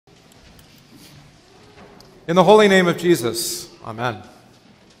In the holy name of Jesus, amen.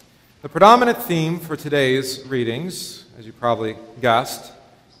 The predominant theme for today's readings, as you probably guessed,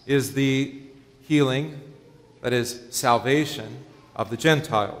 is the healing, that is, salvation of the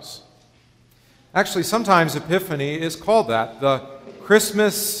Gentiles. Actually, sometimes Epiphany is called that, the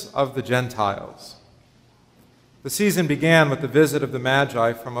Christmas of the Gentiles. The season began with the visit of the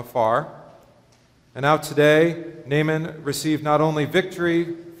Magi from afar, and now today, Naaman received not only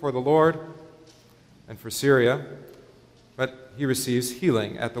victory for the Lord and for Syria, but he receives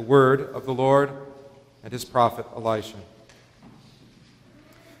healing at the word of the Lord and his prophet Elisha.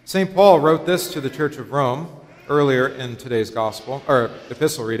 St. Paul wrote this to the Church of Rome earlier in today's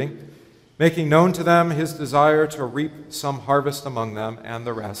epistle reading, making known to them his desire to reap some harvest among them and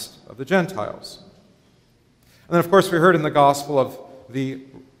the rest of the Gentiles. And then, of course, we heard in the gospel of the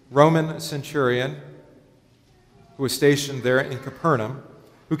Roman centurion who was stationed there in Capernaum,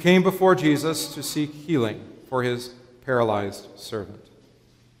 who came before Jesus to seek healing for his paralyzed servant.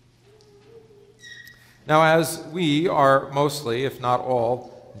 Now, as we are mostly, if not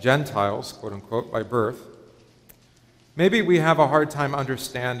all, Gentiles, quote unquote, by birth, maybe we have a hard time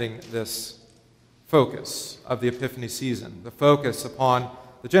understanding this focus of the Epiphany season, the focus upon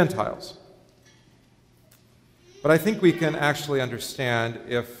the Gentiles. But I think we can actually understand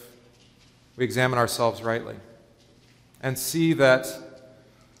if we examine ourselves rightly and see that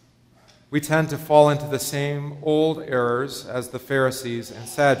we tend to fall into the same old errors as the Pharisees and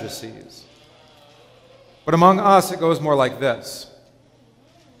Sadducees. But among us, it goes more like this.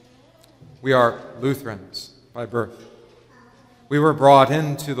 We are Lutherans by birth. We were brought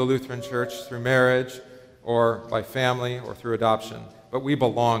into the Lutheran Church through marriage or by family or through adoption, but we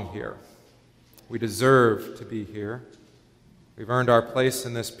belong here. We deserve to be here. We've earned our place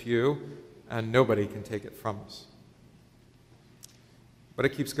in this pew, and nobody can take it from us. But it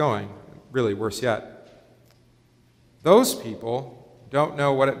keeps going, really worse yet. Those people don't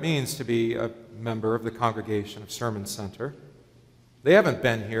know what it means to be a member of the congregation of Sermon Center. They haven't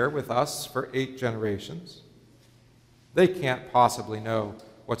been here with us for 8 generations. They can't possibly know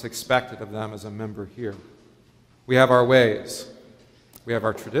what's expected of them as a member here. We have our ways. We have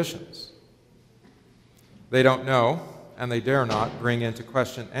our traditions. They don't know, and they dare not bring into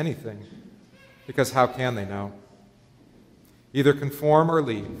question anything, because how can they know? Either conform or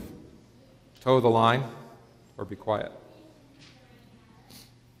leave, toe the line, or be quiet.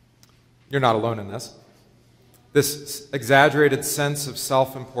 You're not alone in this. This exaggerated sense of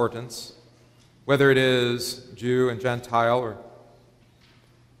self-importance, whether it is Jew and Gentile or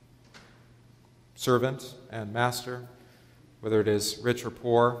servant and master, whether it is rich or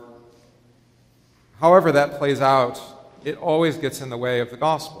poor, however that plays out, it always gets in the way of the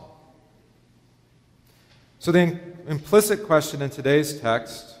gospel. So the implicit question in today's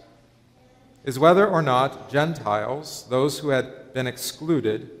text is whether or not Gentiles, those who had been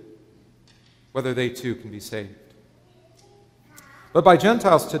excluded, whether they too can be saved. But by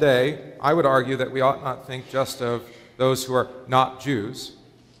Gentiles today, I would argue that we ought not think just of those who are not Jews,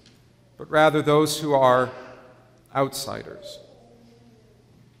 but rather those who are outsiders.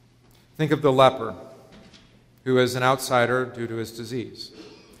 Think of the leper, who is an outsider due to his disease.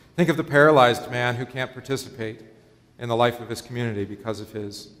 Think of the paralyzed man who can't participate in the life of his community because of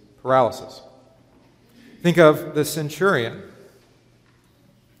his paralysis. Think of the centurion,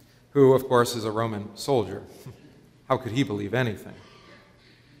 who, of course, is a Roman soldier. How could he believe anything?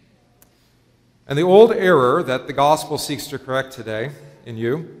 And the old error that the gospel seeks to correct today in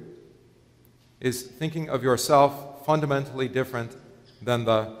you is thinking of yourself fundamentally different than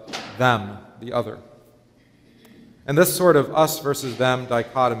the them, the other. And this sort of us versus them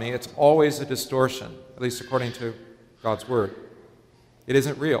dichotomy, it's always a distortion, at least according to God's word. It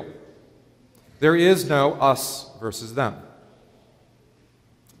isn't real. There is no us versus them.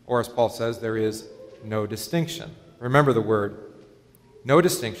 Or as Paul says, there is no distinction. Remember the word, no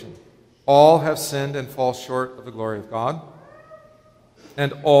distinction. All have sinned and fall short of the glory of God,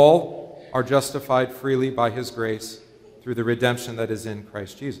 and all are justified freely by his grace through the redemption that is in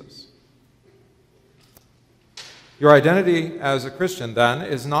Christ Jesus. Your identity as a Christian, then,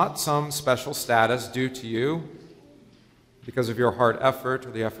 is not some special status due to you because of your hard effort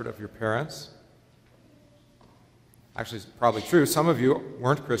or the effort of your parents. Actually, it's probably true. Some of you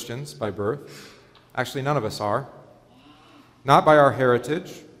weren't Christians by birth. Actually, none of us are. Not by our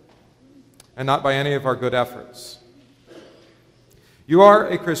heritage, and not by any of our good efforts. You are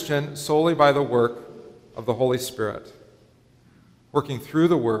a Christian solely by the work of the Holy Spirit, working through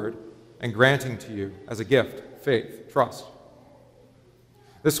the Word and granting to you as a gift faith, trust.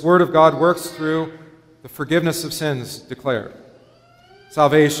 This Word of God works through the forgiveness of sins declared,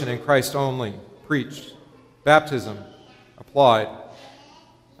 salvation in Christ only preached, baptism applied,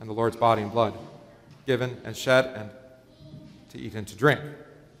 and the Lord's body and blood given and shed and to eat and to drink.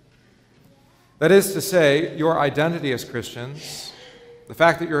 That is to say, your identity as Christians, the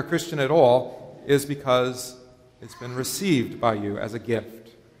fact that you're a Christian at all, is because it's been received by you as a gift,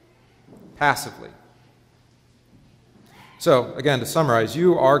 passively. So, again, to summarize,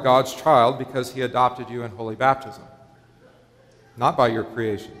 you are God's child because he adopted you in holy baptism, not by your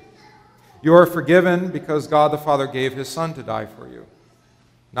creation. You are forgiven because God the Father gave his Son to die for you,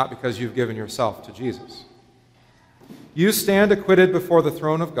 not because you've given yourself to Jesus. You stand acquitted before the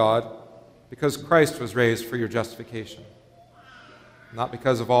throne of God because Christ was raised for your justification, not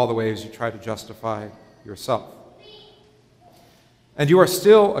because of all the ways you try to justify yourself. And you are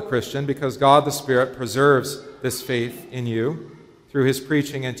still a Christian because God the Spirit preserves this faith in you through his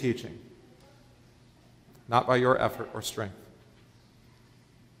preaching and teaching, not by your effort or strength.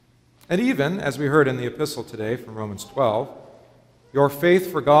 And even, as we heard in the epistle today from Romans 12, your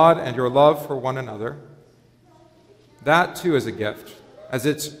faith for God and your love for one another, that too is a gift, as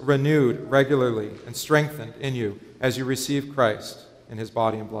it's renewed regularly and strengthened in you as you receive Christ in his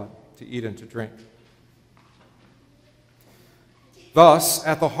body and blood to eat and to drink. Thus,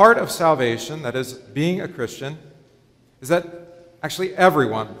 at the heart of salvation, that is, being a Christian, is that actually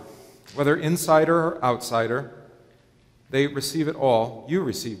everyone, whether insider or outsider, they receive it all. You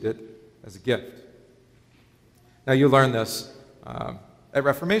received it as a gift. Now, you learn this at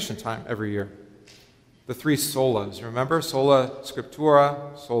Reformation time every year. The three solas, remember? Sola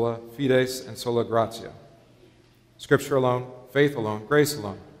scriptura, sola fides, and sola gratia. Scripture alone, faith alone, grace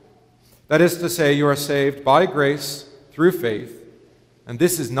alone. That is to say, you are saved by grace through faith, and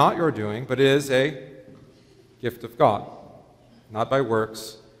this is not your doing, but it is a gift of God, not by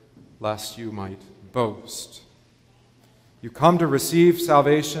works, lest you might boast. You come to receive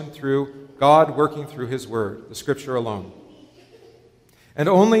salvation through God working through his word, the Scripture alone. And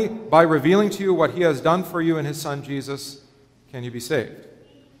only by revealing to you what he has done for you in his Son Jesus can you be saved.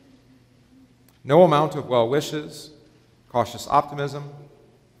 No amount of well wishes, cautious optimism,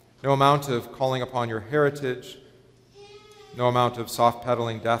 no amount of calling upon your heritage, no amount of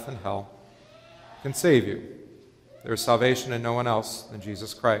soft-pedaling death and hell can save you. There is salvation in no one else than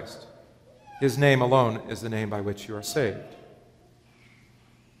Jesus Christ. His name alone is the name by which you are saved.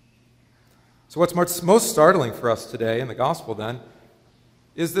 So what's most startling for us today in the gospel, then,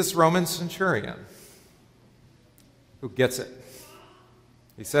 is this Roman centurion who gets it.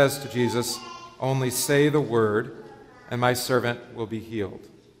 He says to Jesus, "Only say the word, and my servant will be healed."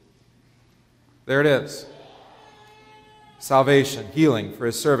 There it is. Salvation, healing for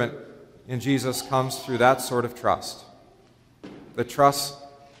his servant in Jesus comes through that sort of trust. The trust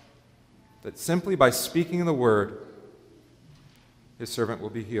that simply by speaking the word, his servant will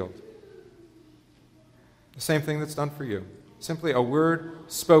be healed. The same thing that's done for you. Simply a word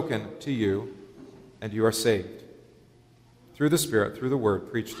spoken to you, and you are saved. Through the Spirit, through the word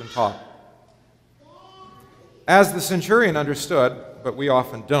preached and taught. As the centurion understood, but we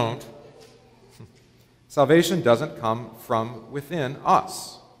often don't, salvation doesn't come from within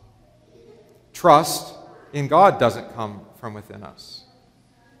us. Trust in God doesn't come from within us.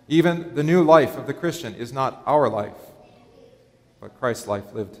 Even the new life of the Christian is not our life, but Christ's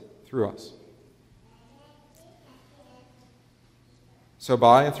life lived through us. So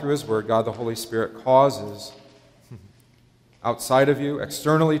by and through his word, God the Holy Spirit causes outside of you,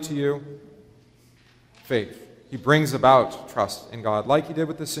 externally to you, faith. He brings about trust in God, like he did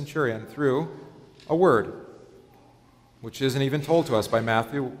with the centurion, through a word, which isn't even told to us by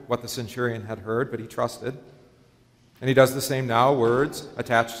Matthew what the centurion had heard, but he trusted. And he does the same now, words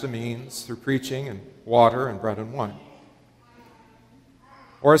attached to means, through preaching and water and bread and wine.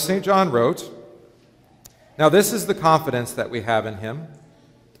 Or as St. John wrote, "Now this is the confidence that we have in him,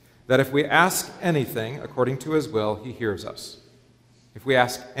 that if we ask anything according to his will, he hears us." If we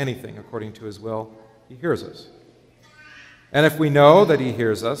ask anything according to his will, he hears us. And if we know that he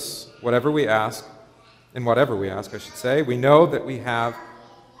hears us, whatever we ask, in whatever we ask, I should say, we know that we have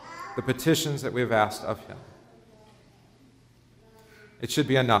the petitions that we have asked of him. It should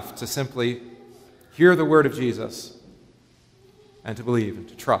be enough to simply hear the word of Jesus and to believe and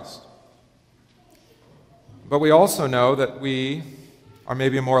to trust. But we also know that we are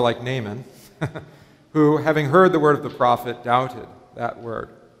maybe more like Naaman, who, having heard the word of the prophet, doubted that word.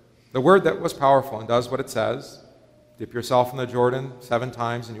 The word that was powerful and does what it says. Dip yourself in the Jordan 7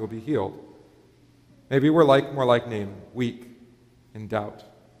 times and you will be healed. Maybe we're more like Naaman, weak in doubt.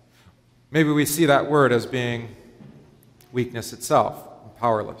 Maybe we see that word as being weakness itself,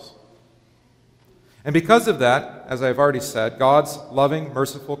 powerless. And because of that, as I've already said, God's loving,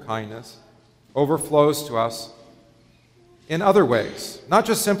 merciful kindness overflows to us in other ways. Not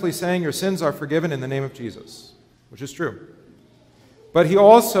just simply saying your sins are forgiven in the name of Jesus, which is true. But he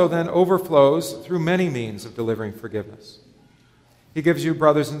also then overflows through many means of delivering forgiveness. He gives you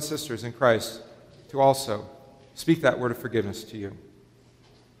brothers and sisters in Christ to also speak that word of forgiveness to you.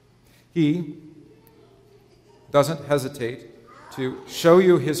 He doesn't hesitate to show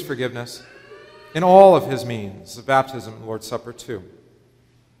you his forgiveness in all of his means of baptism and Lord's Supper too.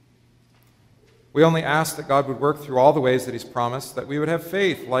 We only ask that God would work through all the ways that he's promised, that we would have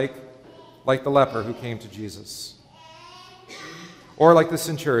faith like the leper who came to Jesus, or like the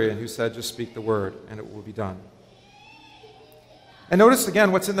centurion who said, just speak the word and it will be done. And notice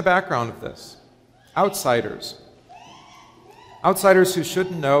again what's in the background of this. Outsiders. Outsiders who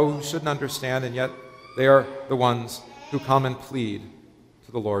shouldn't know, who shouldn't understand, and yet they are the ones who come and plead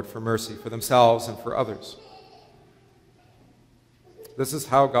to the Lord for mercy for themselves and for others. This is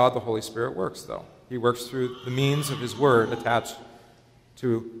how God the Holy Spirit works, though. He works through the means of his word attached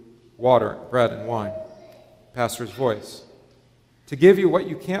to water, bread, and wine, pastor's voice, to give you what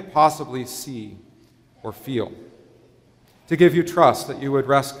you can't possibly see or feel, to give you trust that you would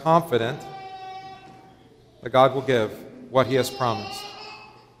rest confident that God will give what he has promised.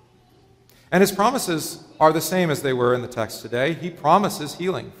 And his promises are the same as they were in the text today. He promises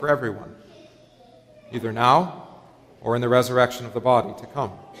healing for everyone, either now or in the resurrection of the body to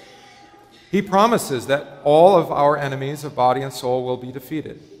come. He promises that all of our enemies of body and soul will be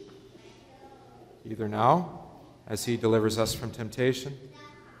defeated, either now, as he delivers us from temptation,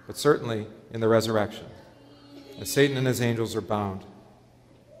 but certainly in the resurrection, as Satan and his angels are bound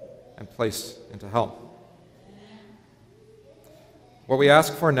and placed into hell. What we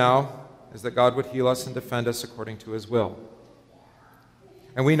ask for now is that God would heal us and defend us according to his will.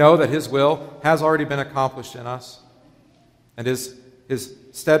 And we know that his will has already been accomplished in us, and his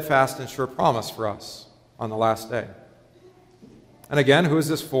steadfast and sure promise for us on the last day. And again, who is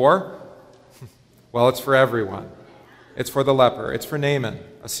this for? Well, it's for everyone. It's for the leper. It's for Naaman,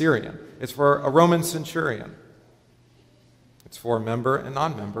 a Syrian. It's for a Roman centurion. It's for member and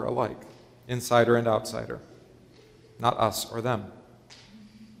non-member alike, insider and outsider, not us or them.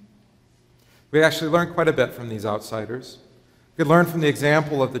 We actually learn quite a bit from these outsiders. We could learn from the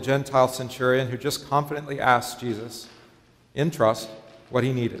example of the Gentile centurion who just confidently asked Jesus, in trust, what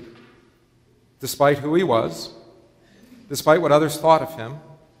he needed, despite who he was, despite what others thought of him,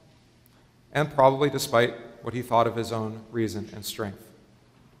 and probably despite what he thought of his own reason and strength.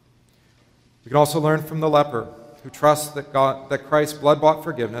 We can also learn from the leper who trusts that Christ's blood-bought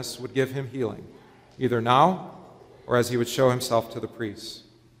forgiveness would give him healing, either now or as he would show himself to the priests,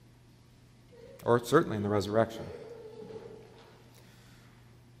 or certainly in the resurrection.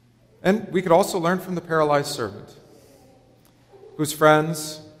 And we could also learn from the paralyzed servant, whose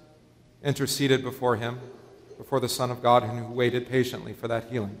friends interceded before him, before the Son of God, and who waited patiently for that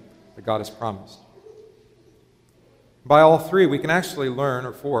healing that God has promised. By all three, we can actually learn,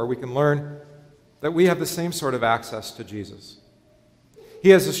 or four, we can learn that we have the same sort of access to Jesus. He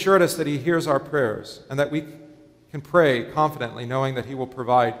has assured us that he hears our prayers and that we can pray confidently knowing that he will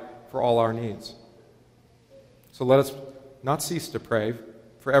provide for all our needs. So let us not cease to pray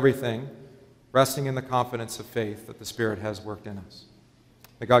for everything, resting in the confidence of faith that the Spirit has worked in us.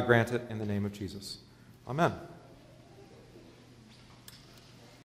 May God grant it in the name of Jesus. Amen.